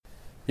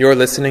You're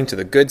listening to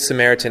the Good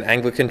Samaritan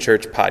Anglican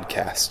Church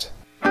podcast.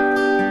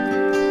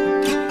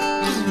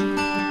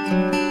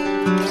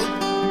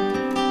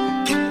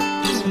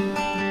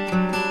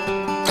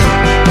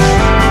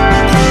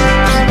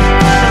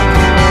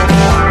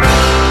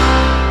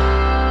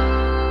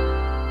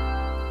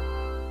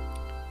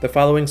 The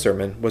following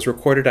sermon was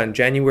recorded on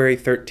January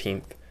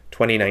 13th,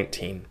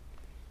 2019.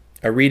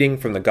 A reading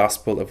from the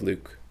Gospel of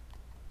Luke.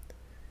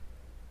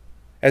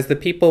 As the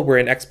people were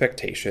in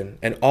expectation,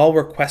 and all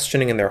were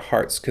questioning in their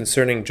hearts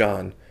concerning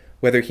John,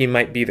 whether he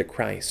might be the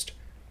Christ,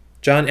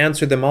 John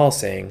answered them all,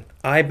 saying,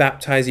 I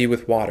baptize you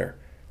with water,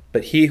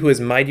 but he who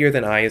is mightier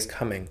than I is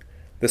coming,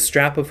 the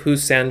strap of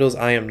whose sandals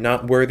I am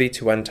not worthy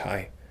to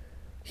untie.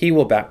 He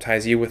will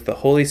baptize you with the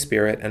Holy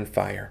Spirit and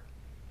fire.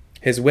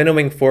 His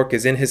winnowing fork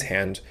is in his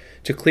hand,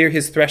 to clear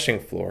his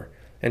threshing floor,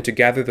 and to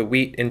gather the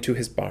wheat into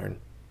his barn.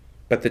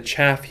 But the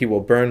chaff he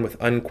will burn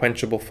with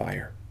unquenchable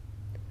fire.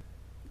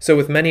 So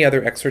with many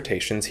other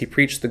exhortations he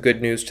preached the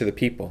good news to the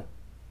people.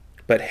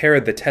 But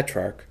Herod the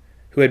Tetrarch,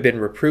 who had been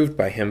reproved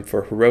by him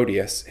for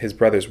Herodias, his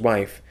brother's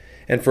wife,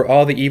 and for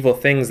all the evil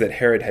things that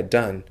Herod had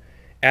done,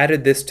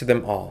 added this to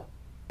them all,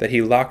 that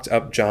he locked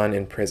up John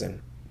in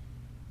prison.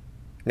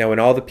 Now when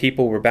all the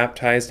people were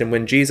baptized, and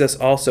when Jesus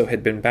also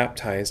had been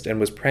baptized and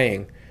was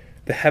praying,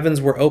 the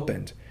heavens were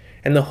opened,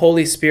 and the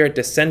Holy Spirit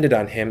descended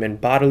on him in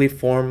bodily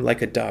form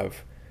like a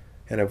dove,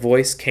 and a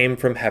voice came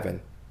from heaven,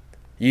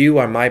 You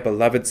are my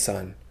beloved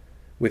Son.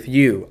 With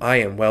you I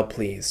am well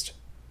pleased.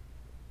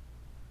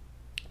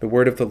 The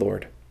word of the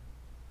Lord.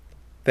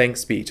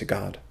 Thanks be to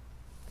God.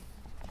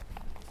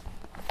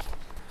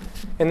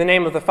 In the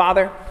name of the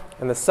Father,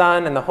 and the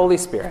Son, and the Holy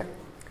Spirit.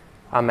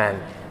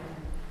 Amen.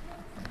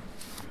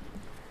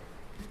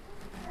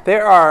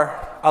 There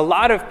are a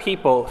lot of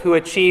people who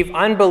achieve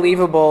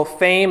unbelievable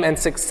fame and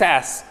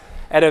success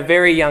at a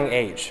very young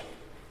age.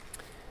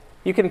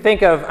 You can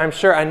think of, I'm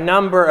sure, a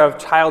number of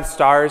child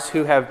stars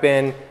who have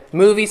been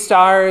movie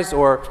stars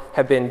or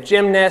have been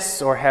gymnasts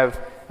or have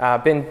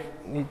been,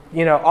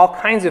 all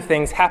kinds of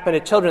things happen to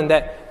children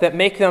that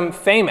make them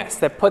famous,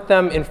 that put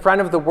them in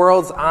front of the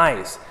world's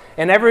eyes.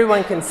 And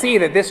everyone can see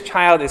that this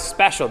child is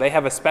special. They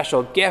have a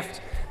special gift.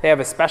 They have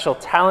a special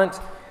talent.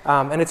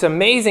 And it's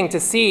amazing to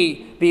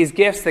see these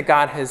gifts that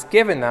God has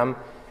given them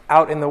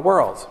out in the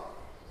world.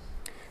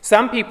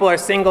 Some people are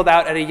singled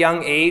out at a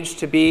young age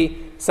to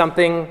be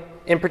something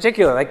in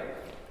particular. Like,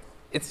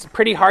 it's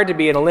pretty hard to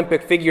be an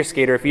Olympic figure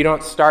skater if you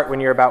don't start when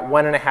you're about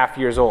 1.5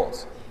 years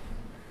old.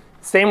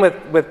 Same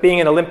with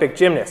being an Olympic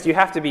gymnast. You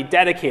have to be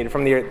dedicated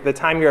from the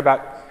time you're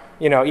about,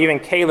 even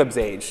Caleb's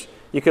age.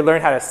 You could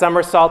learn how to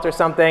somersault or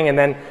something, and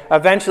then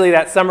eventually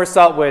that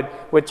somersault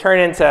would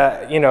turn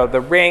into, the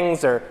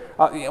rings or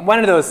one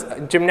of those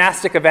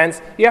gymnastic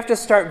events. You have to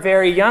start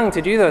very young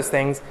to do those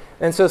things.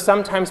 And so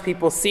sometimes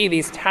people see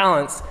these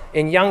talents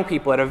in young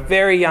people at a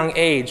very young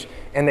age,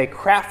 and they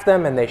craft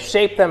them, and they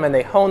shape them, and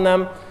they hone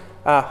them,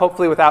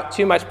 hopefully without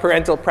too much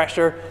parental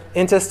pressure,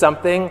 into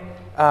something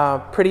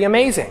pretty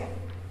amazing.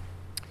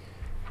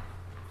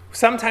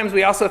 Sometimes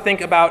we also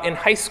think about in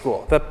high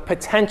school, the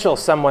potential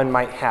someone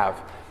might have.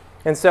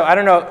 And so I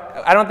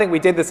don't think we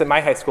did this at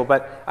my high school,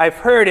 but I've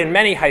heard in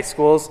many high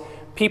schools,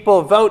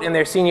 people vote in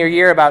their senior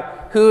year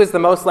about who is the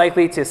most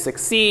likely to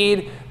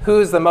succeed,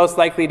 who's the most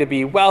likely to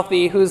be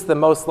wealthy, who's the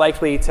most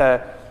likely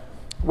to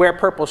wear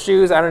purple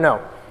shoes. I don't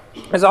know.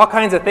 There's all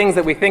kinds of things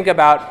that we think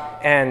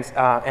about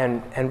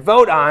and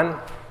vote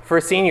on for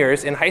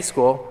seniors in high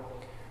school.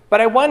 But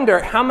I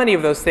wonder how many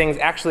of those things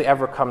actually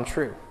ever come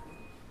true.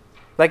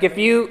 Like if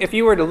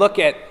you were to look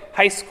at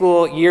high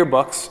school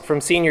yearbooks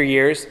from senior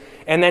years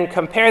and then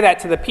compare that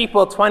to the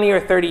people 20 or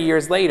 30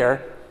 years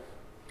later,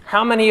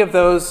 how many of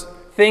those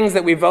things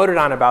that we voted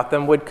on about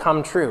them would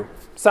come true?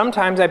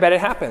 Sometimes I bet it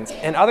happens,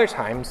 and other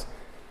times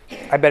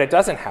I bet it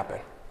doesn't happen.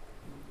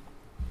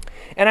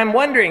 And I'm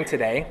wondering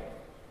today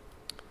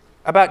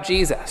about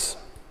Jesus.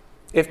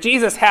 If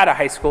Jesus had a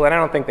high school, and I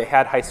don't think they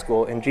had high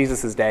school in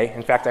Jesus' day,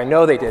 in fact, I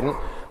know they didn't,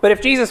 but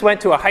if Jesus went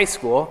to a high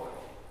school,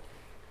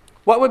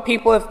 what would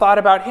people have thought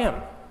about him?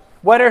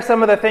 What are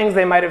some of the things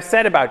they might have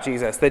said about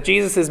Jesus that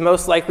Jesus is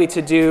most likely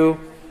to do?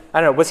 I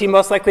don't know, was he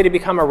most likely to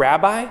become a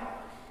rabbi?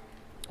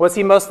 Was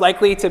he most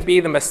likely to be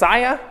the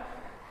Messiah?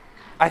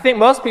 I think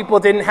most people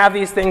didn't have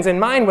these things in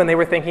mind when they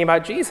were thinking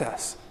about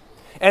Jesus.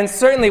 And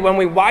certainly when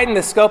we widen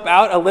the scope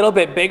out a little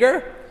bit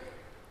bigger,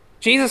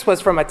 Jesus was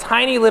from a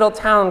tiny little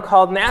town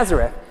called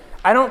Nazareth.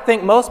 I don't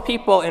think most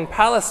people in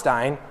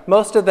Palestine,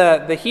 most of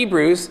the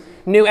Hebrews,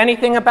 knew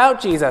anything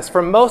about Jesus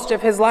for most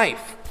of his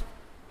life.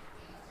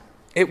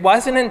 It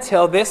wasn't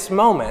until this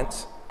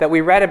moment that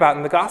we read about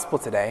in the gospel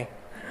today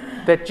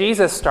that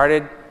Jesus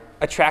started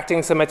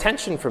attracting some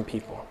attention from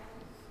people.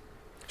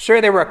 Sure,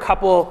 there were a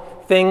couple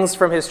things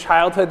from his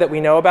childhood that we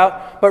know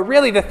about, but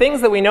really the things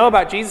that we know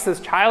about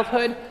Jesus'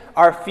 childhood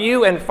are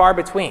few and far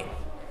between.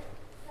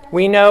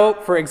 We know,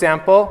 for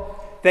example,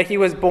 that he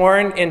was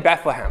born in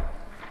Bethlehem.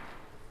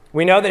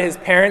 We know that his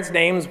parents'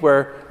 names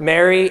were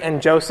Mary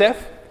and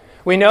Joseph.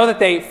 We know that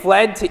they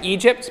fled to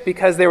Egypt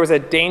because there was a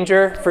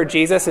danger for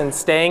Jesus in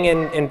staying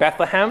in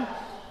Bethlehem.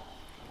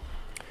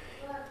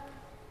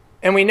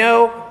 And we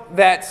know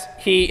that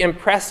he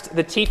impressed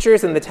the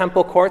teachers in the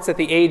temple courts at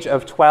the age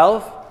of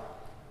 12.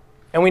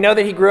 And we know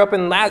that he grew up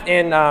in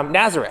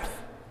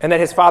Nazareth and that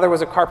his father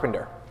was a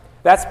carpenter.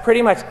 That's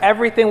pretty much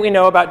everything we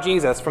know about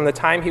Jesus from the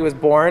time he was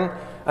born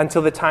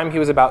until the time he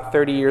was about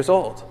 30 years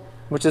old,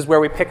 which is where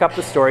we pick up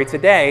the story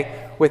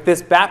today with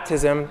this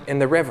baptism in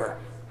the river.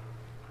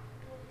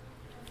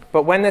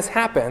 But when this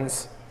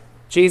happens,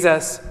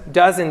 Jesus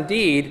does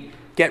indeed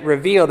get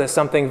revealed as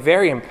something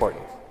very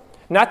important.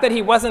 Not that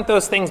he wasn't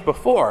those things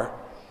before,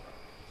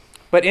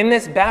 but in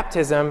this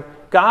baptism,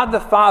 God the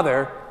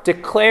Father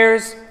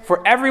declares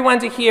for everyone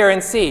to hear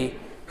and see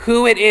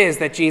who it is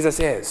that Jesus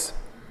is.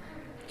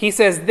 He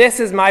says, "This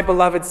is my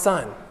beloved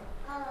Son.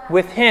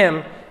 With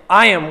him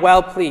I am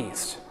well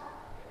pleased."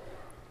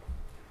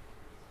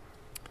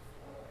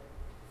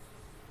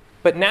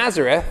 But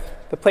Nazareth,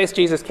 the place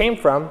Jesus came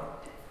from,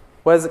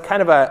 was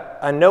kind of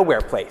a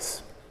nowhere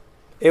place.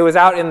 It was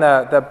out in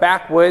the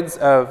backwoods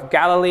of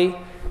Galilee.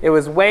 It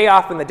was way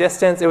off in the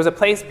distance. It was a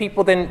place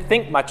people didn't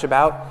think much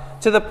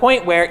about, to the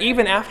point where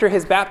even after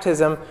his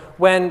baptism,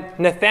 when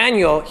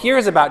Nathanael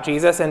hears about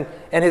Jesus and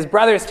his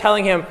brothers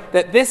telling him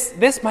that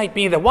this might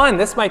be the one,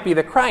 this might be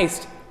the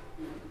Christ,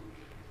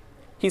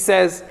 he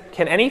says,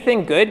 "Can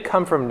anything good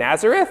come from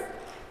Nazareth?"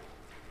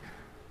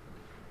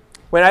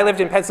 When I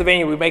lived in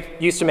Pennsylvania, we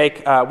used to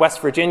make West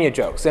Virginia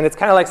jokes. And it's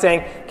kind of like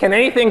saying, "Can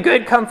anything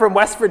good come from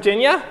West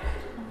Virginia?"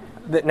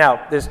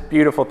 Now, there's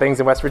beautiful things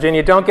in West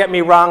Virginia. Don't get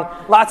me wrong.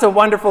 Lots of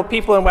wonderful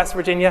people in West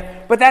Virginia.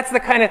 But that's the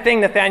kind of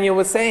thing Nathanael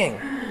was saying.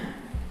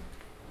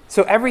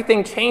 So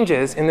everything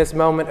changes in this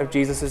moment of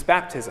Jesus'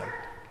 baptism.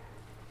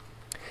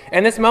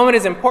 And this moment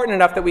is important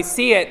enough that we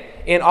see it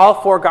in all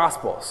four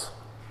Gospels.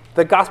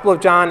 The Gospel of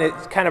John, it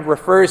kind of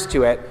refers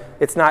to it.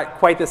 It's not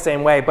quite the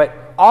same way. But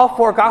all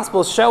four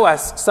Gospels show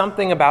us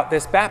something about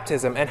this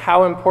baptism and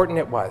how important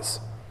it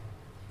was.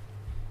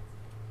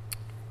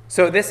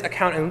 So this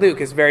account in Luke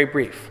is very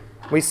brief.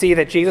 We see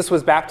that Jesus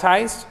was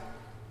baptized.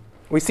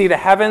 We see the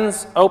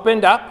heavens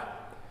opened up.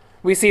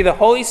 We see the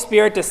Holy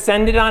Spirit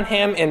descended on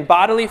him in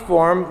bodily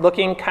form,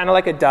 looking kind of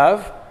like a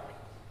dove.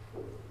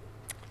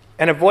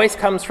 And a voice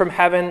comes from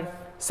heaven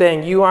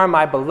saying, "You are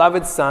my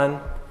beloved Son.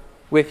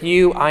 With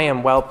you I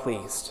am well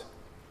pleased."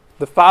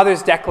 The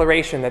Father's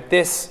declaration that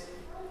this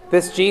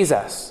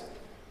Jesus,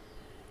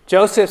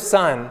 Joseph's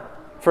son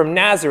from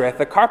Nazareth,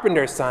 the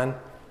carpenter's son,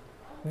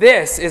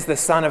 this is the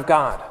Son of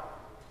God.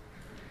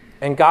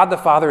 And God the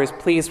Father is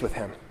pleased with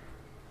him.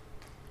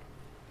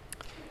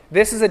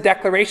 This is a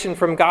declaration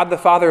from God the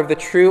Father of the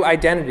true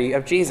identity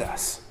of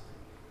Jesus.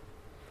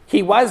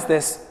 He was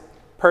this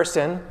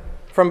person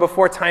from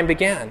before time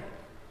began.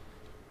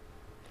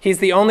 He's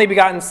the only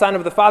begotten Son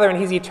of the Father, and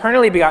he's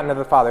eternally begotten of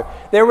the Father.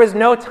 There was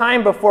no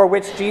time before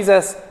which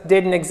Jesus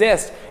didn't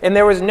exist, and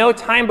there was no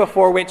time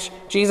before which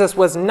Jesus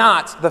was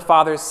not the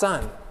Father's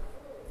Son.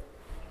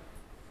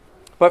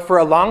 But for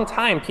a long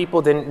time,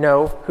 people didn't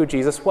know who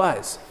Jesus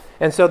was.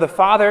 And so the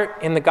Father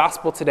in the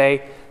gospel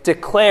today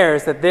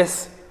declares that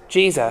this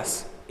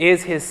Jesus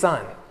is his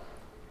Son,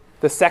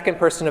 the second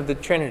person of the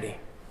Trinity,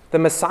 the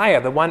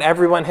Messiah, the one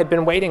everyone had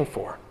been waiting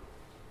for.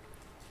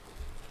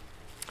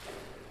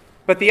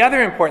 But the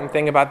other important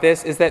thing about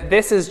this is that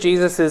this is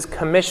Jesus'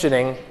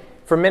 commissioning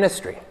for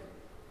ministry.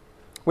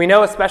 We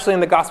know, especially in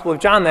the Gospel of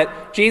John,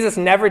 that Jesus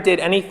never did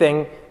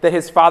anything that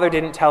his Father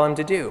didn't tell him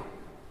to do.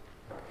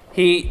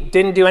 He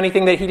didn't do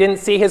anything that he didn't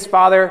see his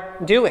Father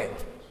doing.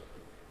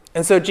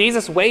 And so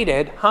Jesus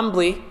waited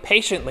humbly,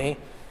 patiently,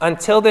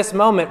 until this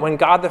moment when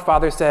God the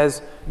Father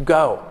says,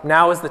 "Go,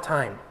 now is the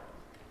time."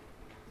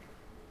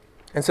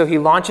 And so he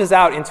launches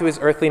out into his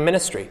earthly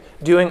ministry,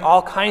 doing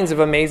all kinds of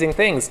amazing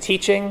things,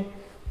 teaching,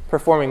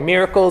 performing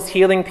miracles,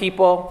 healing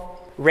people,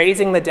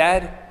 raising the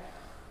dead.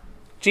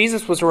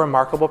 Jesus was a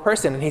remarkable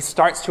person, and he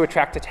starts to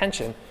attract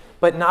attention,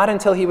 but not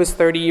until he was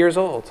 30 years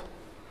old.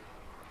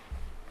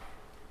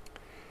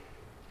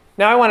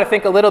 Now I want to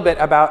think a little bit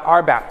about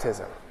our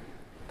baptism,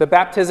 the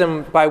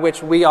baptism by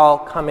which we all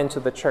come into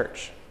the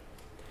church.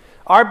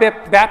 Our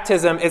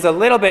baptism is a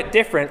little bit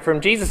different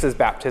from Jesus'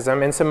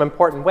 baptism in some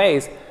important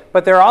ways,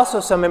 but there are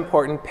also some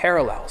important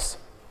parallels.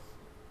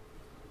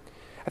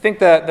 I think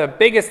the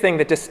biggest thing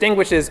that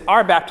distinguishes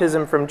our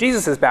baptism from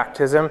Jesus'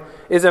 baptism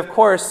is, of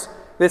course,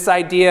 this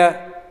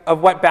idea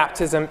of what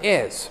baptism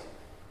is.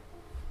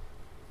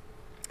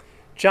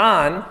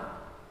 John,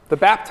 the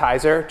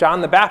baptizer,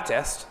 John the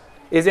Baptist,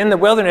 is in the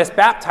wilderness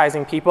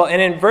baptizing people,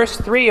 and in verse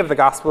 3 of the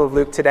Gospel of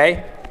Luke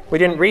today, we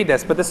didn't read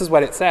this, but this is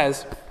what it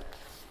says.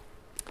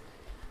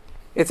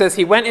 It says,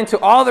 "He went into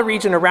all the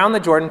region around the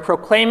Jordan,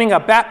 proclaiming a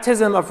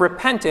baptism of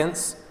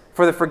repentance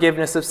for the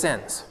forgiveness of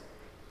sins."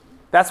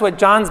 That's what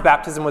John's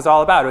baptism was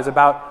all about. It was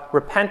about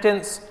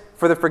repentance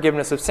for the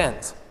forgiveness of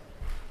sins.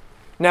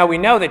 Now we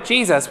know that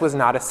Jesus was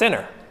not a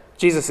sinner.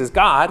 Jesus is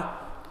God.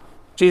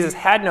 Jesus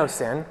had no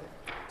sin.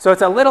 So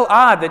it's a little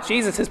odd that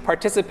Jesus is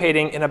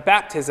participating in a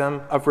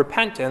baptism of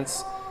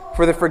repentance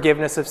for the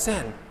forgiveness of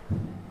sin.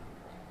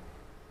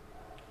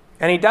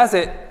 And he does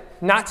it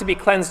not to be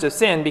cleansed of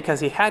sin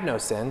because he had no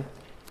sin,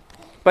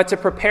 but to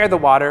prepare the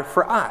water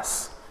for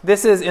us,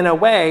 This is, in a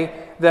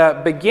way,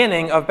 the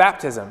beginning of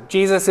baptism.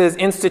 Jesus'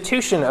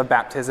 institution of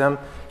baptism.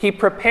 He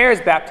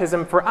prepares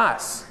baptism for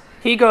us.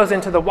 He goes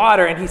into the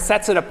water and he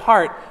sets it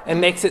apart and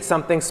makes it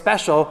something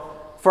special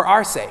for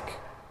our sake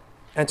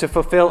and to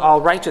fulfill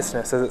all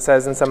righteousness, as it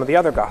says in some of the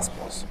other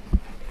Gospels.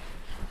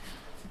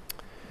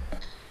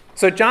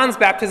 So John's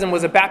baptism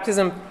was a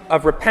baptism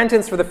of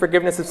repentance for the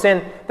forgiveness of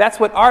sin. That's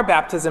what our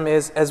baptism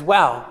is as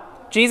well.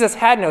 Jesus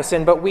had no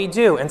sin, but we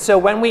do. And so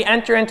when we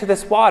enter into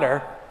this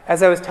water,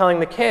 as I was telling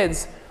the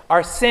kids,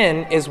 our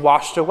sin is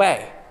washed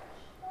away.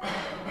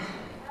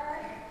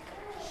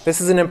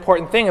 This is an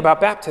important thing about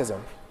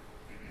baptism.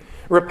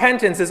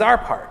 Repentance is our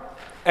part.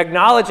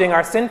 Acknowledging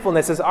our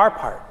sinfulness is our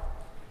part.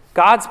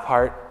 God's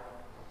part,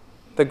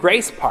 the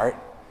grace part,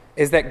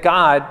 is that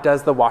God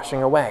does the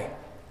washing away.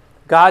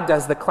 God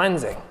does the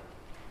cleansing.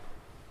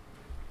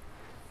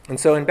 And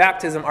so in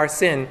baptism, our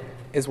sin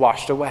is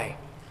washed away.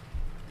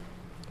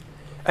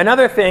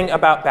 Another thing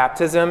about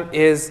baptism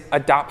is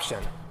adoption.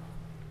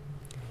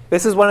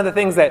 This is one of the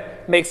things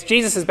that makes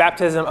Jesus'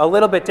 baptism a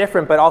little bit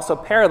different, but also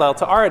parallel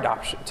to our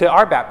adoption, to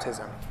our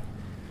baptism.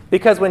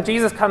 Because when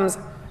Jesus comes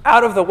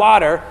out of the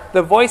water,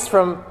 the voice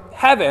from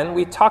heaven,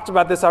 we talked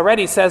about this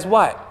already, says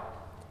what?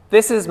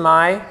 This is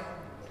my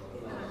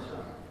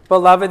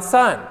beloved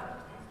Son.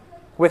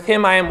 With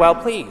him I am well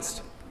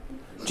pleased.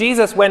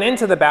 Jesus went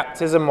into the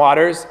baptism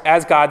waters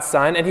as God's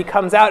Son, and he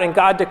comes out, and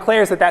God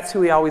declares that that's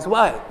who he always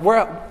was.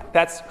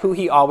 That's who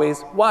he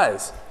always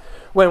was.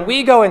 When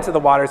we go into the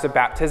waters of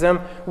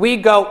baptism, we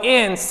go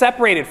in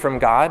separated from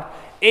God,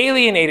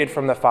 alienated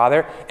from the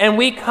Father, and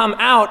we come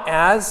out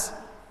as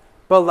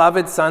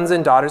beloved sons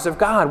and daughters of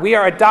God. We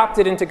are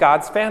adopted into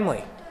God's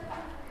family.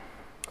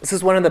 This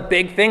is one of the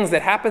big things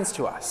that happens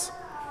to us.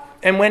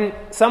 And when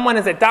someone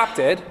is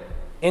adopted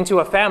into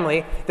a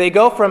family, they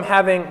go from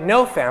having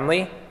no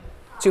family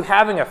to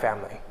having a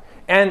family.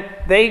 And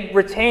they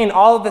retain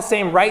all of the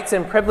same rights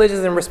and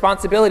privileges and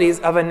responsibilities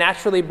of a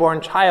naturally born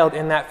child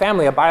in that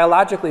family, a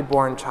biologically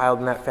born child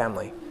in that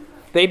family.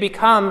 They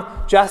become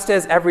just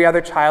as every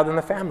other child in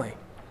the family.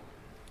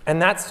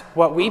 And that's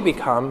what we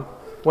become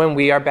when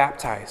we are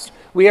baptized.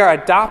 We are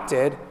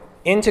adopted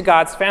into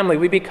God's family.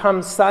 We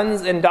become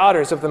sons and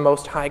daughters of the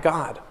Most High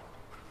God.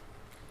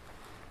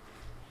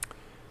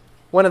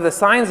 One of the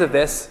signs of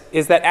this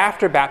is that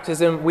after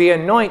baptism, we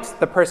anoint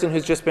the person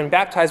who's just been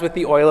baptized with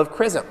the oil of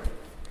chrism.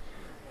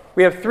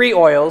 We have 3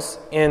 oils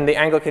in the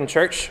Anglican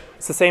Church.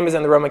 It's the same as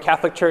in the Roman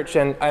Catholic Church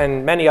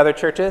and many other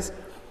churches.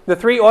 The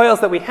 3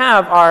 oils that we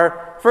have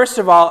are, first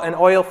of all, an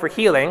oil for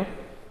healing.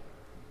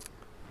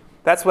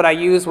 That's what I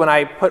use when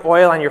I put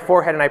oil on your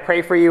forehead and I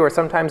pray for you, or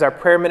sometimes our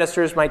prayer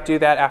ministers might do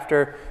that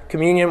after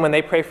communion when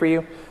they pray for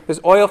you. There's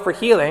oil for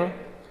healing.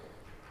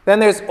 Then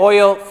there's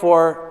oil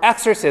for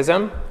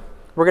exorcism.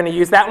 We're going to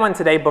use that one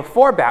today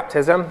before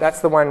baptism.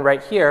 That's the one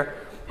right here.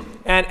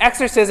 And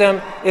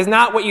exorcism is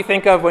not what you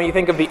think of when you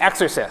think of The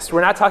Exorcist.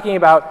 We're not talking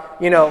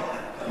about,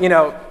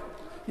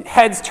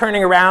 heads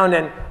turning around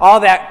and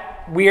all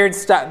that weird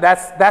stuff.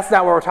 That's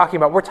not what we're talking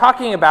about. We're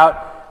talking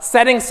about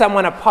setting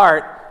someone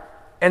apart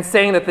and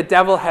saying that the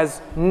devil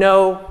has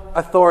no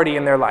authority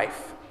in their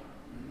life.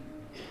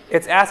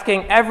 It's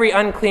asking every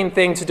unclean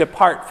thing to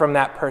depart from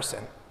that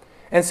person.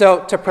 And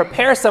so to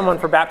prepare someone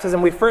for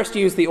baptism, we first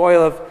use the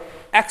oil of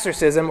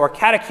exorcism, or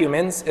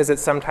catechumens, as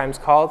it's sometimes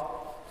called.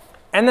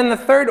 And then the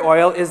third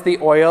oil is the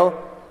oil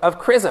of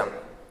chrism.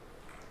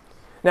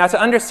 Now, to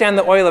understand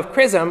the oil of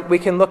chrism, we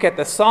can look at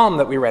the psalm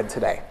that we read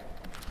today.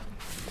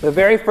 The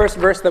very first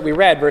verse that we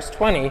read, verse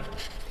 20,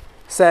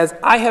 says,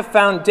 "I have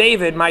found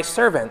David, my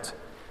servant.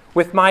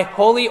 With my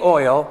holy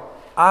oil,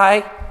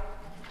 I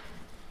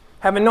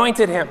have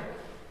anointed him."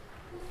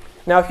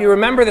 Now, if you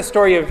remember the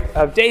story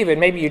of David,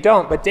 maybe you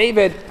don't, but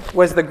David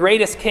was the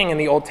greatest king in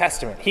the Old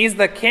Testament. He's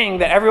the king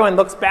that everyone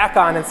looks back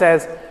on and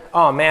says,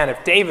 oh man,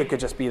 if David could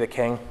just be the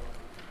king.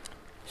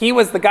 He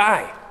was the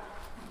guy.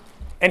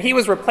 And he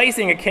was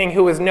replacing a king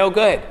who was no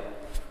good.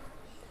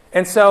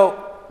 And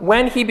so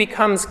when he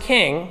becomes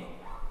king,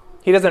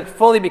 he doesn't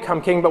fully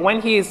become king, but when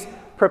he's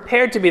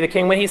prepared to be the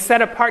king, when he's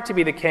set apart to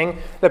be the king,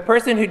 the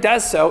person who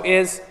does so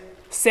is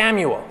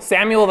Samuel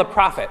the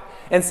prophet.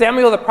 And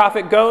Samuel the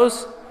prophet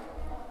goes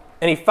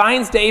and he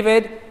finds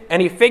David,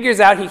 and he figures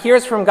out, he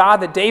hears from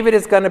God that David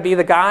is going to be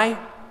the guy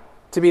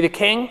to be the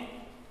king.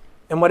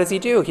 And what does he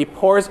do? He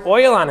pours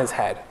oil on his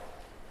head.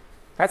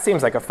 That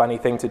seems like a funny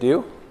thing to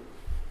do.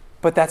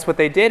 But that's what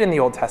they did in the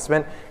Old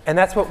Testament, and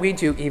that's what we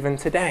do even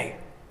today.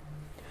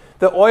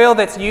 The oil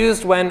that's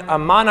used when a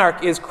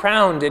monarch is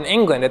crowned in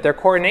England at their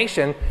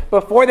coronation,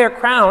 before they're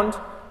crowned,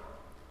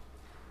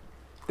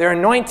 they're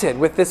anointed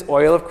with this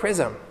oil of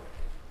chrism.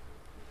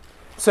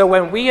 So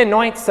when we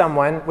anoint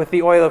someone with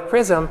the oil of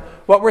chrism,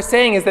 what we're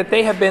saying is that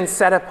they have been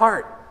set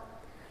apart.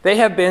 They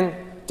have been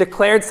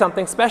declared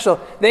something special.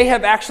 They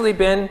have actually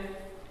been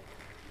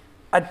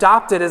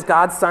adopted as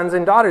God's sons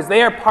and daughters.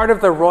 They are part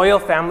of the royal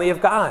family of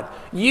God.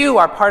 You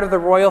are part of the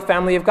royal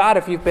family of God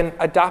if you've been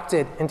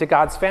adopted into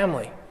God's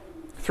family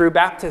through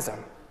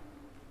baptism.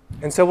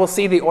 And so we'll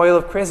see the oil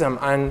of chrism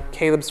on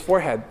Caleb's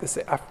forehead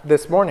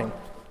this morning.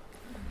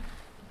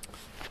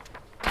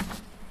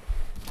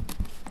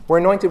 We're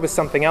anointed with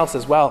something else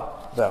as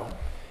well, though.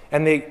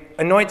 And the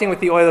anointing with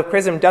the oil of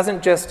chrism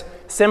doesn't just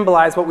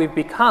symbolize what we've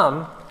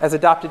become as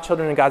adopted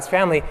children in God's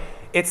family.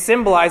 It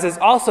symbolizes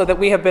also that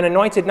we have been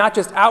anointed not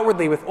just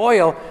outwardly with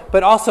oil,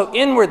 but also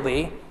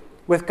inwardly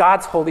with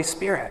God's Holy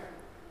Spirit.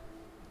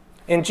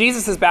 In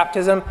Jesus'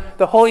 baptism,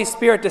 the Holy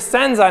Spirit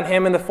descends on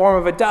him in the form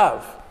of a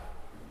dove.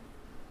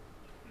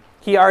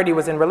 He already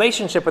was in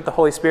relationship with the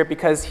Holy Spirit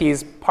because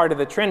he's part of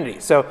the Trinity.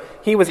 So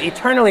he was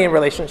eternally in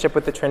relationship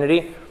with the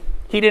Trinity.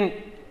 He didn't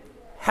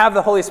have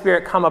the Holy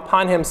Spirit come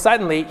upon him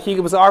suddenly. He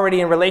was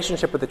already in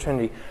relationship with the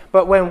Trinity.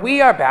 But when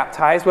we are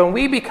baptized, when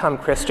we become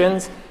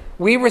Christians,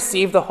 we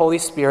receive the Holy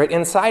Spirit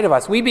inside of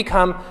us. We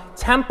become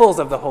temples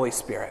of the Holy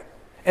Spirit.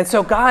 And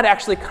so God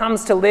actually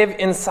comes to live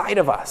inside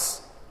of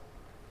us,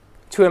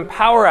 to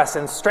empower us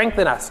and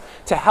strengthen us,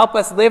 to help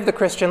us live the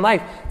Christian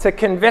life, to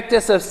convict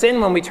us of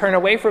sin when we turn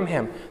away from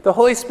him. The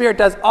Holy Spirit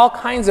does all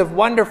kinds of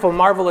wonderful,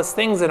 marvelous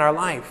things in our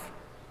life.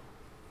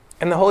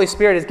 And the Holy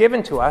Spirit is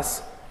given to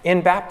us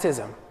in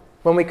baptism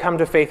when we come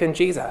to faith in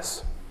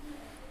Jesus.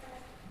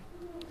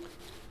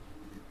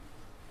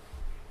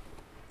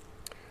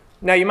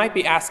 Now you might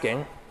be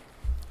asking,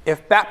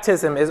 if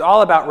baptism is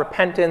all about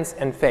repentance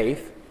and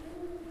faith,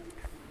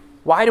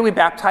 why do we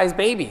baptize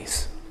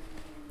babies?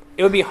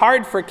 It would be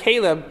hard for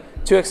Caleb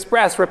to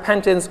express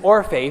repentance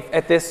or faith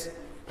at this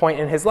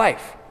point in his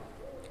life.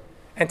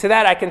 And to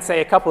that I can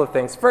say a couple of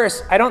things.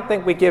 First, I don't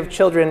think we give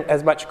children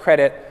as much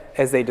credit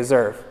as they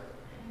deserve.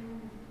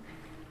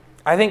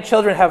 I think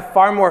children have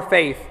far more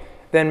faith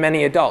than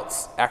many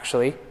adults,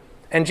 actually.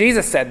 And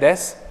Jesus said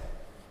this.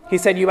 He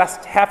said, you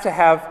must have to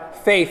have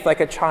faith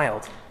like a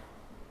child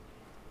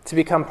to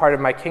become part of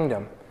my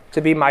kingdom,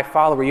 to be my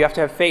follower. You have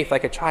to have faith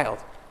like a child.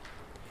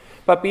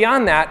 But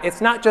beyond that,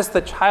 it's not just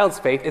the child's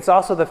faith, it's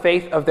also the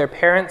faith of their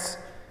parents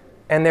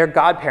and their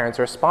godparents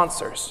or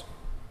sponsors.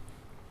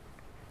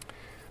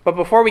 But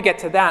before we get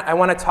to that, I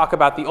want to talk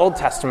about the Old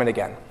Testament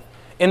again.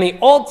 In the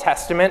Old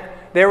Testament,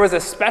 there was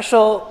a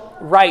special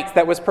rite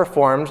that was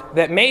performed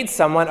that made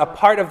someone a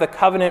part of the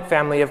covenant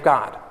family of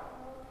God.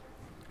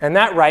 And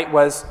that rite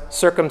was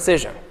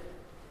circumcision.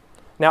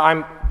 Now,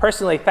 I'm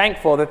personally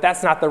thankful that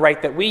that's not the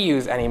rite that we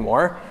use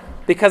anymore,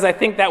 because I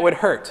think that would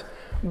hurt.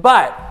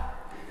 But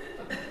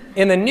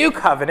in the new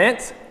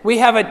covenant, we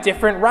have a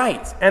different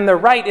rite, and the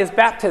rite is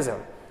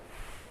baptism.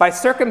 By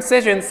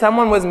circumcision,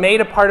 someone was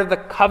made a part of the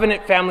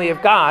covenant family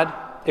of God.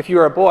 If you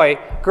were a boy,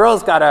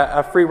 girls got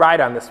a free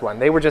ride on this one.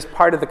 They were just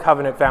part of the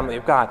covenant family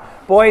of God.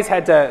 Boys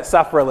had to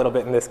suffer a little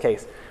bit in this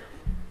case.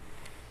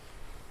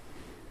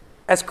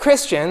 As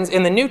Christians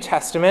in the New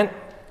Testament,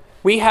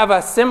 we have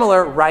a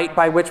similar rite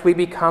by which we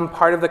become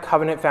part of the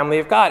covenant family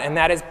of God, and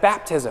that is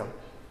baptism.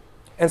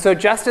 And so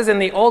just as in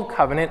the Old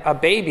Covenant, a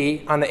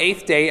baby on the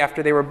 8th day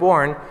after they were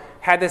born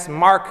had this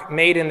mark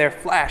made in their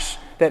flesh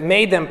that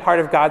made them part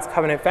of God's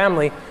covenant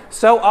family,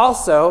 so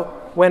also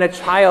when a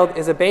child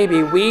is a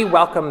baby, we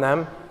welcome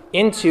them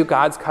into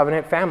God's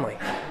covenant family.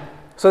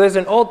 So there's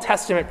an Old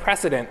Testament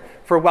precedent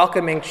for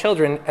welcoming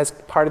children as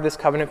part of this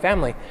covenant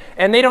family.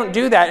 And they don't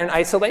do that in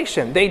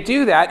isolation. They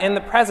do that in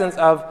the presence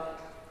of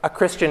a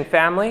Christian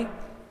family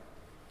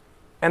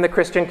and the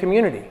Christian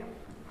community.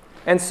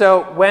 And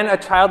so when a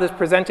child is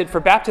presented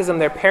for baptism,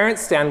 their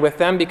parents stand with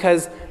them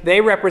because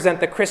they represent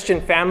the Christian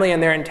family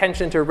and their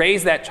intention to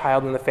raise that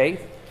child in the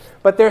faith.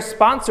 But their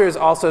sponsors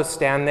also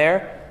stand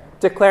there,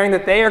 declaring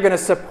that they are going to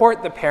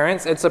support the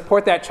parents and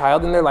support that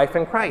child in their life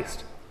in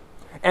Christ.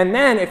 And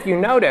then, if you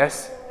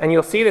notice, and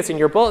you'll see this in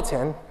your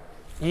bulletin,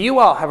 you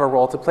all have a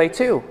role to play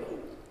too.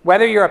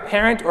 Whether you're a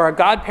parent or a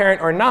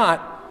godparent or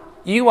not,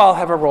 you all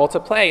have a role to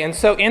play. And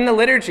so in the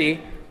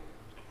liturgy,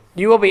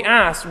 you will be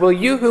asked, will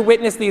you who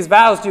witness these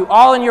vows do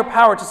all in your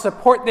power to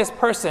support this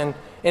person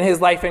in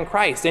his life in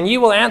Christ? And you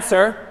will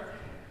answer,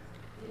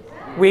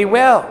 we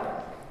will.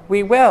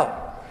 We will.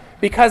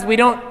 Because we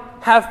don't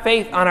have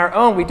faith on our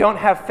own. We don't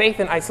have faith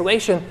in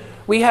isolation.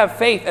 We have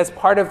faith as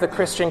part of the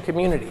Christian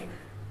community.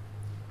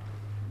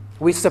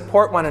 We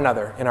support one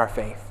another in our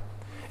faith.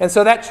 And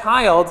so that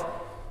child,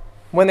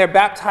 when they're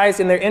baptized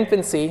in their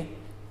infancy,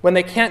 when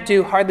they can't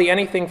do hardly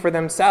anything for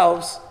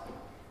themselves,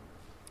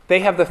 they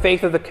have the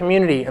faith of the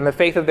community and the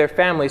faith of their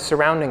families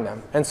surrounding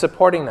them and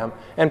supporting them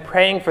and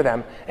praying for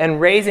them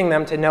and raising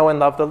them to know and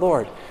love the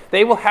Lord.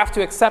 They will have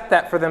to accept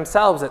that for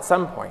themselves at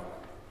some point.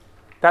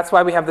 That's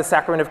why we have the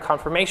sacrament of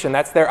confirmation.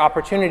 That's their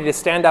opportunity to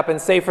stand up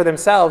and say for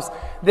themselves,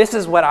 this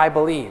is what I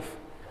believe.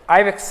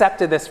 I've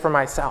accepted this for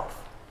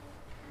myself.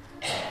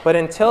 But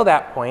until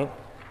that point,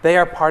 they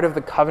are part of the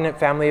covenant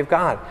family of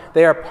God.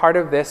 They are part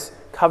of this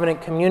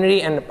covenant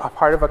community and a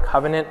part of a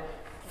covenant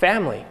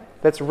family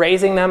that's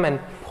raising them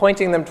and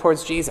pointing them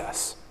towards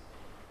Jesus.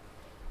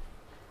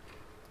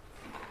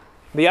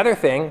 The other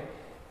thing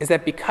is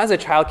that because a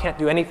child can't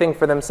do anything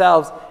for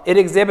themselves, it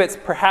exhibits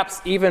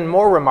perhaps even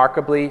more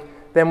remarkably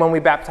than when we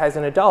baptize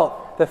an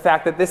adult, the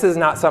fact that this is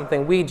not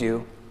something we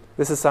do,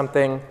 this is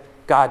something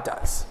God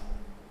does.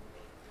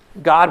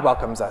 God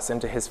welcomes us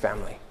into his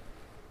family.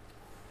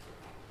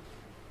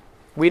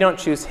 We don't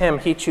choose him,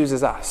 he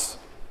chooses us.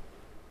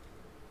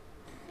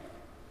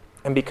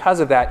 And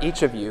because of that,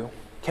 each of you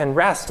can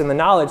rest in the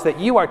knowledge that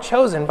you are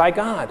chosen by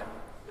God.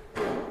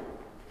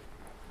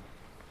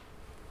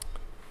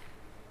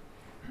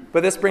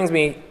 But this brings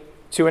me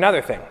to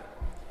another thing.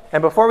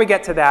 And before we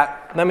get to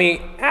that, let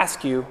me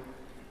ask you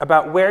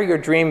about where your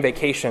dream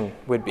vacation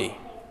would be.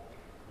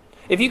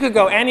 If you could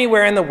go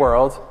anywhere in the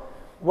world,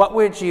 what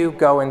would you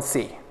go and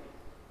see?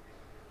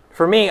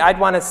 For me, I'd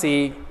want to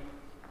see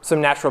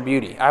some natural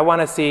beauty. I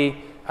want to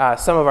see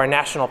some of our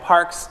national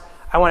parks.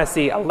 I want to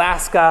see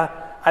Alaska.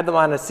 I'd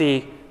want to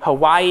see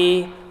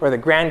Hawaii or the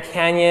Grand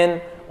Canyon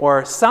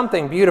or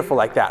something beautiful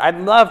like that. I'd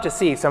love to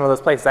see some of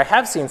those places. I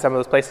have seen some of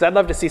those places. I'd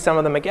love to see some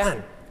of them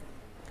again.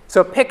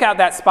 So pick out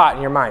that spot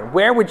in your mind.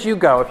 Where would you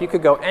go if you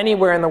could go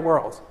anywhere in the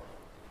world?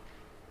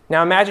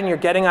 Now imagine you're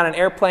getting on an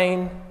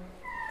airplane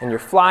and you're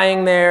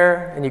flying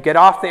there and you get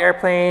off the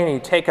airplane and you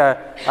take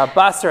a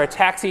bus or a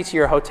taxi to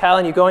your hotel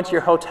and you go into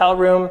your hotel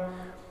room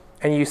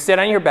and you sit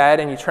on your bed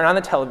and you turn on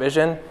the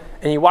television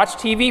and you watch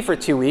TV for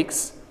 2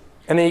 weeks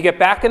and then you get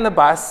back in the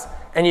bus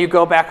and you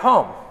go back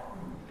home.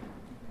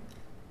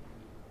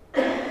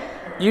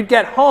 You'd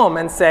get home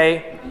and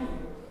say,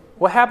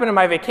 what happened to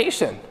my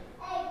vacation?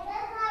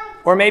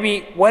 Or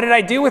maybe, what did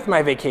I do with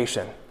my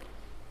vacation?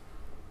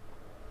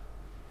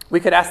 We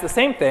could ask the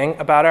same thing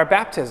about our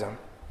baptism.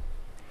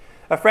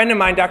 A friend of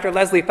mine, Dr.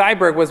 Leslie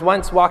Thyberg, was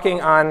once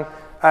walking on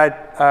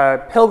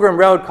a pilgrim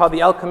road called the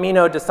El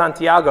Camino de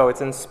Santiago.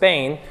 It's in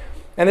Spain.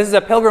 And this is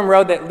a pilgrim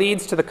road that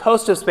leads to the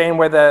coast of Spain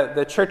where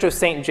the Church of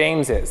St.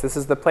 James is. This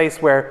is the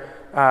place where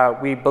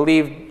we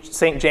believe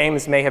St.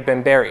 James may have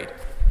been buried.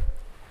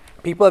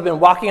 People have been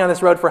walking on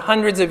this road for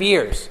hundreds of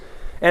years,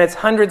 and it's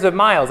hundreds of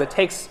miles. It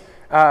takes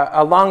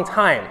a long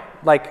time,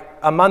 like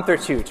a month or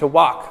two, to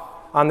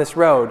walk on this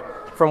road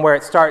from where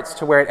it starts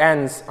to where it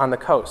ends on the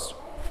coast.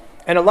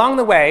 And along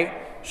the way,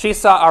 she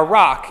saw a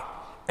rock,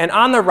 and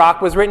on the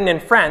rock was written in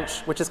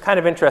French, which is kind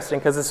of interesting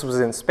because this was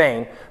in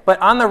Spain, but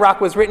on the rock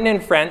was written in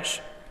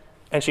French,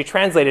 and she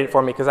translated it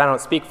for me because I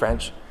don't speak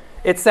French.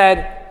 It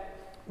said,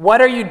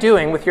 "What are you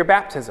doing with your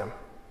baptism?"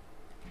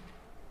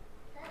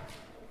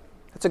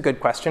 That's a good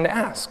question to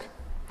ask.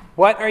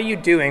 What are you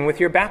doing with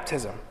your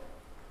baptism?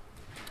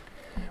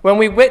 When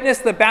we witness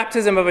the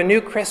baptism of a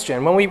new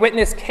Christian, when we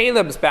witness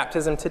Caleb's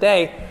baptism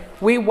today,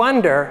 we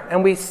wonder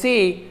and we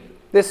see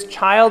this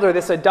child or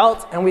this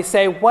adult and we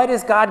say, what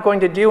is God going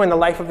to do in the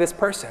life of this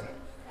person?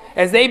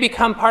 As they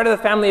become part of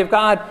the family of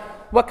God,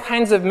 what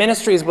kinds of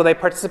ministries will they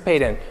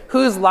participate in?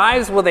 Whose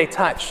lives will they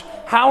touch?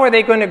 How are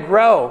they going to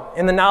grow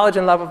in the knowledge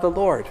and love of the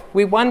Lord?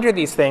 We wonder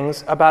these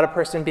things about a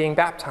person being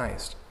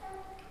baptized.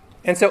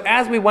 And so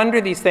as we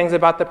wonder these things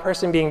about the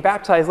person being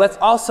baptized, let's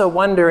also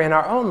wonder in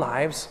our own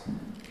lives,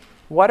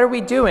 what are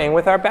we doing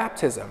with our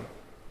baptism?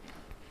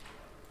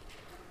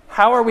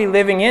 How are we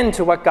living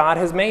into what God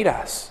has made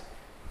us?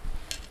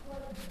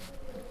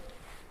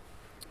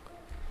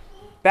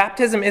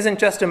 Baptism isn't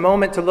just a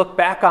moment to look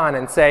back on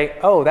and say,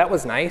 oh, that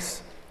was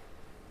nice.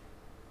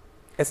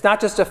 It's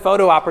not just a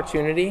photo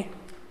opportunity.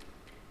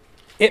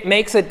 It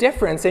makes a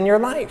difference in your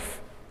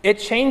life. It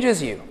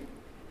changes you.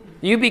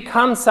 You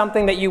become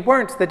something that you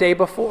weren't the day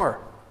before.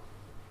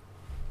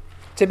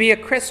 To be a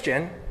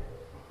Christian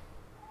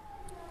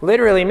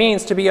literally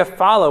means to be a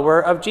follower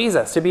of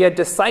Jesus, to be a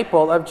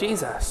disciple of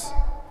Jesus.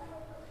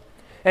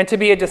 And to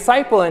be a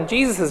disciple in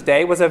Jesus'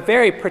 day was a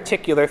very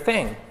particular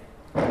thing.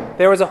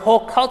 There was a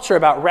whole culture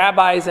about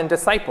rabbis and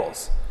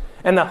disciples.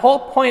 And the whole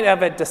point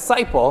of a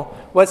disciple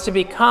was to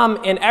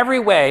become in every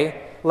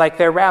way like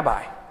their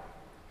rabbi.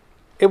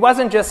 It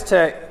wasn't just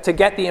to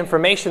get the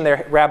information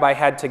their rabbi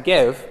had to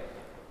give.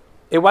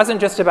 It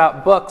wasn't just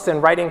about books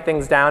and writing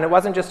things down. It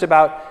wasn't just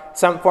about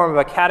some form of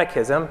a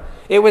catechism.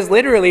 It was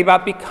literally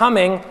about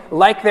becoming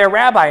like their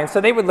rabbi. And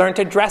so they would learn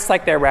to dress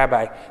like their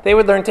rabbi. They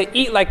would learn to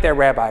eat like their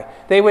rabbi.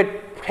 They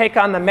would take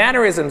on the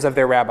mannerisms of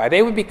their rabbi.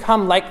 They would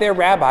become like their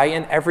rabbi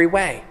in every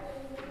way.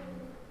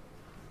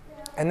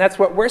 And that's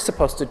what we're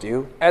supposed to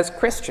do as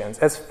Christians,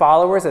 as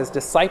followers, as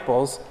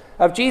disciples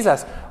of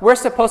Jesus. We're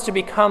supposed to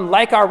become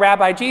like our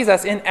Rabbi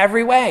Jesus in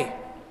every way.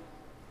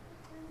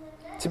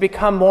 To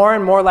become more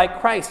and more like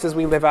Christ as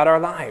we live out our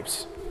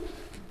lives.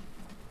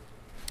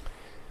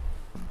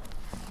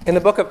 In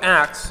the book of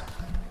Acts,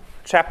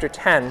 chapter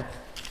 10,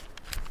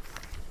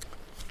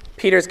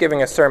 Peter's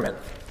giving a sermon.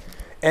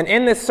 And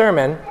in this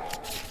sermon,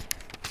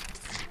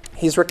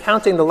 he's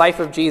recounting the life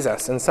of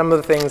Jesus and some of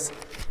the things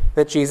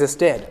that Jesus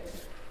did.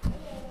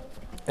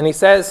 And he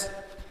says,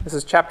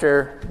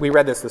 we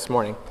read this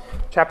morning,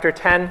 chapter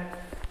 10,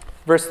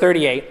 verse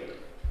 38.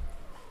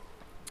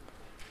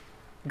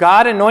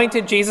 God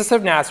anointed Jesus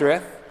of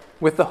Nazareth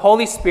with the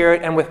Holy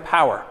Spirit and with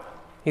power.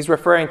 He's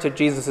referring to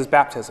Jesus'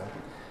 baptism.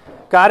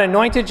 God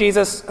anointed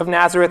Jesus of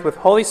Nazareth with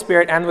Holy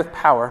Spirit and with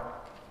power,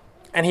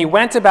 and he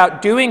went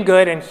about doing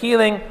good and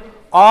healing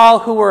all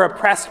who were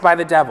oppressed by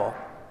the devil,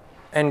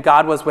 and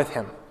God was with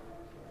him.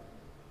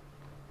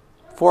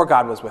 For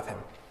God was with him.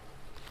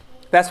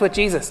 That's what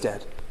Jesus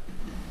did.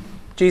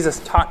 Jesus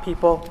taught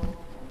people.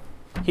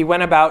 He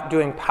went about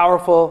doing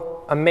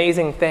powerful,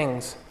 amazing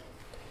things.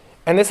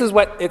 And this is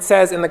what it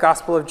says in the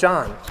Gospel of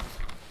John.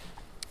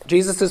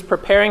 Jesus is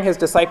preparing his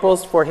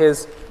disciples for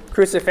his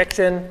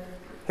crucifixion,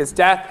 his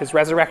death, his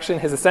resurrection,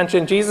 his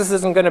ascension, Jesus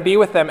isn't going to be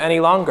with them any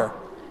longer.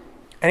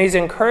 And he's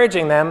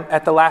encouraging them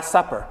at the Last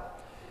Supper.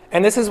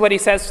 And this is what he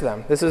says to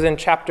them. This is in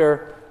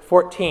chapter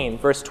 14,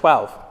 verse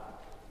 12.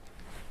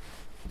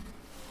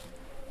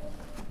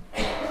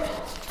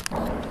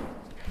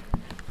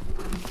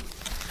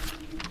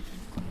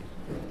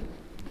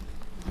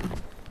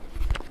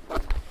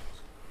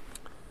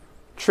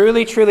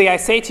 Truly, truly, I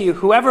say to you,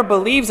 whoever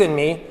believes in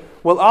me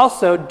will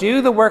also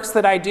do the works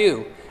that I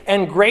do,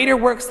 and greater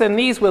works than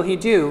these will he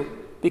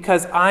do,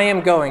 because I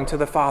am going to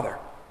the Father.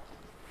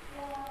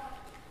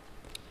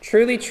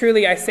 Truly,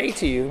 truly, I say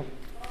to you,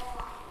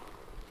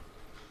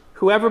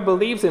 whoever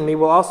believes in me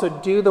will also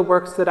do the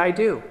works that I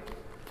do,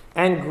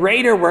 and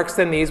greater works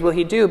than these will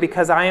he do,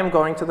 because I am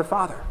going to the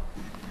Father.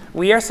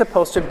 We are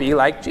supposed to be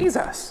like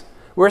Jesus.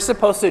 We're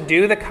supposed to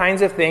do the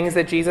kinds of things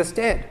that Jesus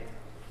did.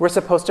 We're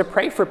supposed to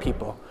pray for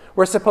people.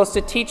 We're supposed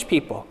to teach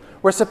people.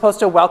 We're supposed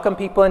to welcome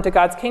people into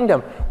God's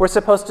kingdom. We're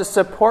supposed to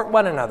support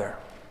one another.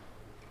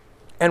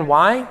 And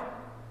why?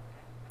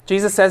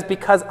 Jesus says,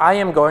 because I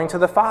am going to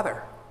the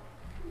Father.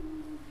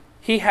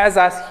 He has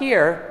us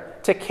here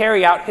to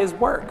carry out his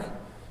work,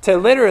 to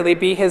literally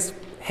be his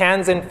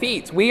hands and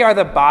feet. We are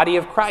the body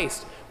of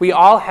Christ. We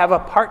all have a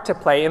part to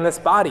play in this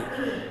body.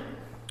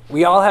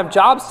 We all have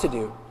jobs to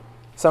do.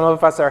 Some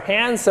of us are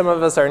hands, some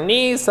of us are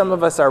knees, some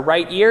of us are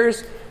right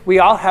ears. We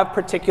all have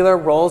particular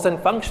roles and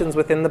functions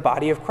within the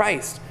body of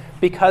Christ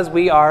because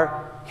we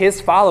are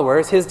his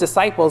followers, his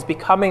disciples,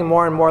 becoming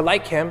more and more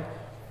like him.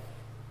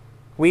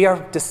 We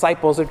are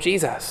disciples of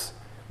Jesus.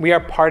 We are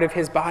part of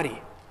his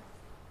body.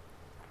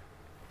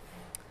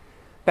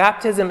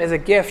 Baptism is a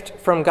gift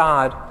from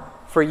God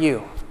for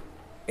you.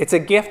 It's a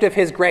gift of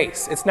his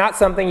grace. It's not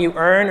something you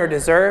earn or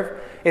deserve.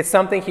 It's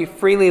something he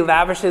freely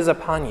lavishes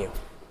upon you.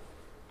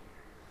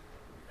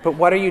 But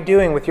what are you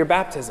doing with your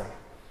baptism?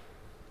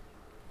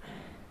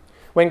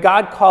 When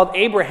God called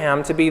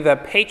Abraham to be the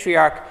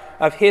patriarch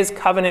of his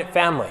covenant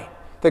family,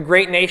 the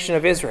great nation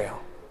of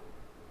Israel,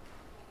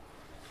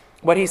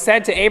 what he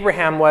said to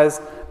Abraham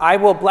was, I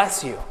will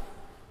bless you.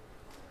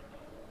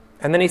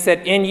 And then he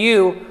said, in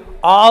you,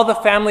 all the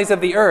families of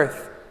the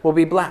earth will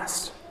be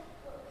blessed.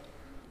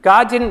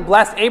 God didn't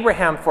bless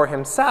Abraham for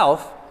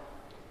himself.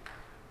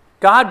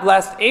 God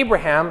blessed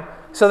Abraham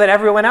so that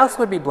everyone else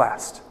would be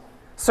blessed.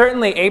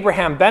 Certainly,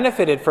 Abraham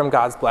benefited from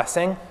God's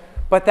blessing,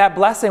 but that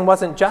blessing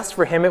wasn't just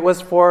for him, it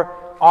was for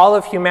all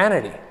of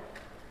humanity.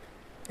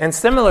 And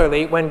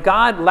similarly, when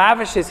God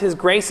lavishes his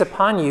grace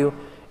upon you,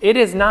 it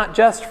is not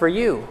just for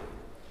you.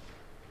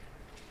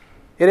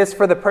 It is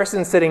for the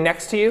person sitting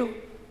next to you,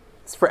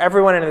 it's for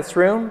everyone in this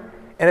room,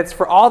 and it's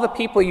for all the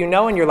people you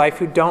know in your life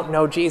who don't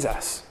know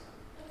Jesus.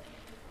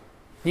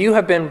 You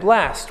have been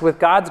blessed with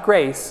God's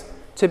grace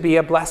to be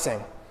a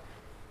blessing.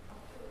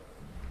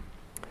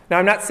 Now,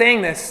 I'm not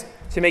saying this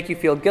to make you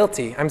feel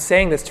guilty. I'm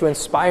saying this to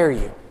inspire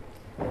you.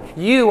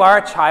 You are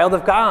a child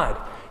of God.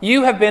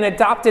 You have been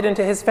adopted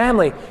into his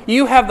family.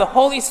 You have the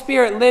Holy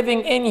Spirit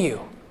living in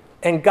you,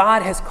 and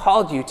God has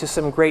called you to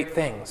some great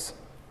things.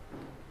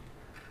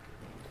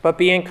 But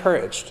be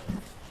encouraged.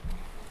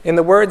 In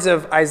the words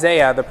of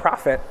Isaiah, the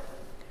prophet,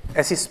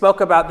 as he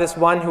spoke about this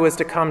one who is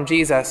to come,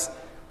 Jesus,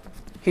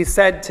 he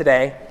said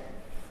today,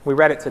 we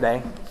read it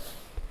today,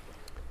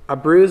 a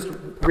bruised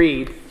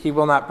reed he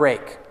will not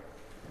break,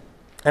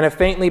 and a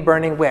faintly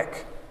burning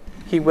wick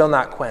he will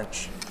not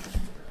quench.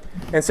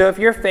 And so if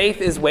your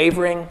faith is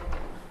wavering,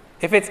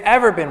 if it's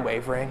ever been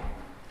wavering,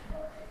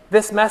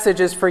 this message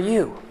is for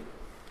you.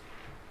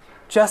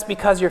 Just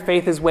because your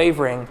faith is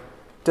wavering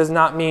does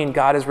not mean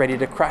God is ready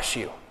to crush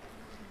you.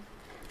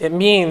 It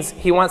means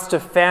he wants to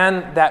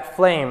fan that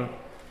flame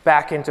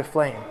back into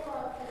flame.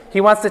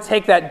 He wants to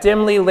take that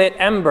dimly lit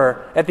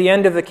ember at the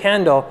end of the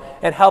candle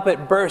and help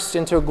it burst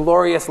into a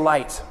glorious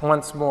light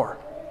once more.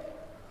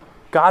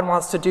 God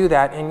wants to do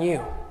that in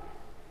you.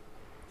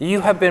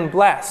 You have been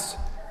blessed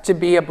to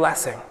be a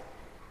blessing.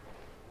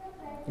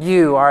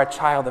 You are a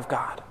child of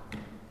God.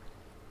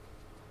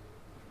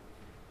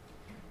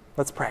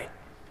 Let's pray.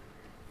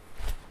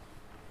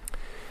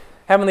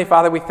 Heavenly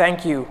Father, we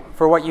thank you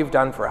for what you've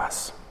done for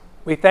us.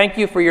 We thank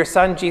you for your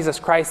Son, Jesus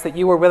Christ, that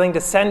you were willing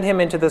to send him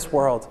into this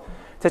world,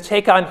 to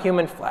take on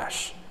human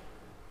flesh,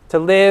 to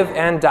live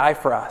and die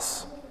for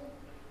us.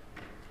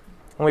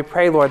 And we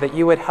pray, Lord, that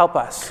you would help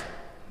us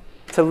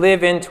to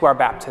live into our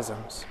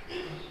baptisms.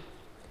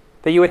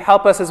 That you would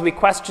help us as we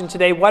question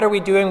today, what are we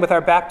doing with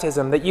our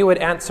baptism? That you would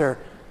answer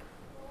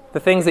the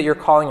things that you're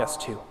calling us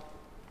to.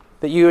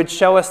 That you would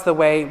show us the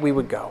way we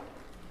would go.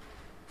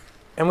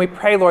 And we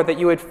pray, Lord, that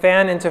you would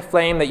fan into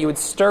flame, that you would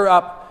stir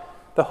up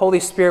the Holy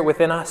Spirit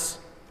within us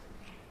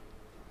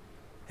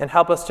and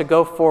help us to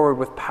go forward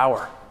with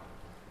power,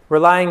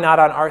 relying not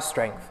on our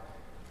strength,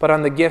 but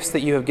on the gifts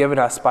that you have given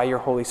us by your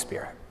Holy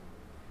Spirit.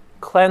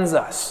 Cleanse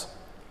us,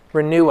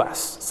 renew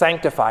us,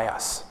 sanctify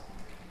us.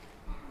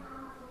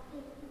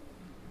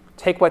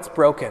 Take what's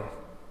broken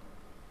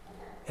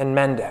and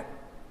mend it.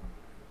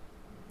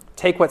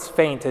 Take what's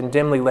faint and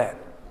dimly lit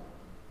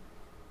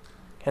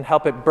and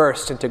help it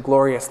burst into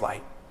glorious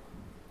light.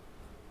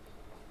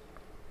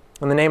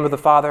 In the name of the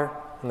Father,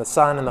 and the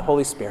Son, and the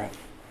Holy Spirit.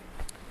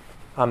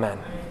 Amen.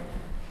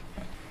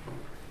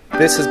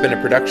 This has been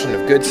a production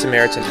of Good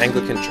Samaritan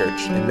Anglican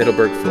Church in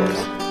Middleburg,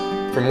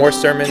 Florida. For more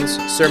sermons,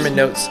 sermon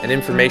notes, and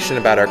information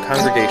about our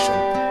congregation,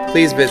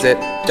 please visit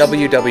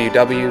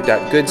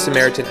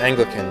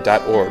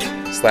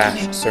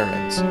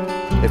www.goodsamaritananglican.org/sermons.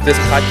 If this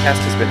podcast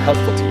has been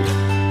helpful to you,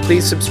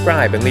 please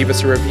subscribe and leave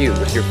us a review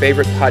with your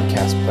favorite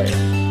podcast player.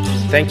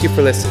 Thank you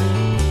for listening.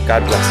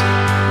 God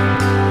bless you.